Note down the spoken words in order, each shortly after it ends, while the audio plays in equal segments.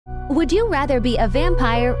Would you rather be a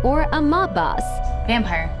vampire or a mob boss?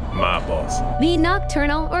 Vampire. Mob boss. Be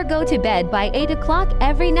nocturnal or go to bed by 8 o'clock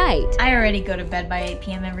every night? I already go to bed by 8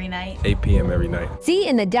 p.m. every night. 8 p.m. every night. See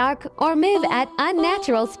in the dark or move at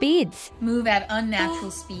unnatural speeds? Move at unnatural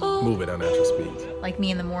speed. Move at unnatural speeds. Like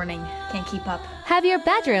me in the morning. Can't keep up. Have your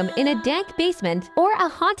bedroom in a dank basement or a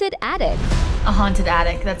haunted attic? A haunted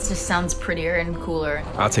attic. That just sounds prettier and cooler.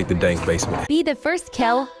 I'll take the dank basement. Be the first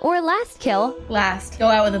kill or last kill? Last. Go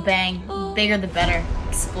out with a bang. Bigger the better.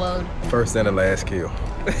 Explode. First and the last kill.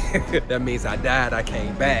 That means I died, I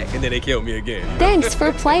came back, and then they killed me again. Thanks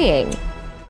for playing.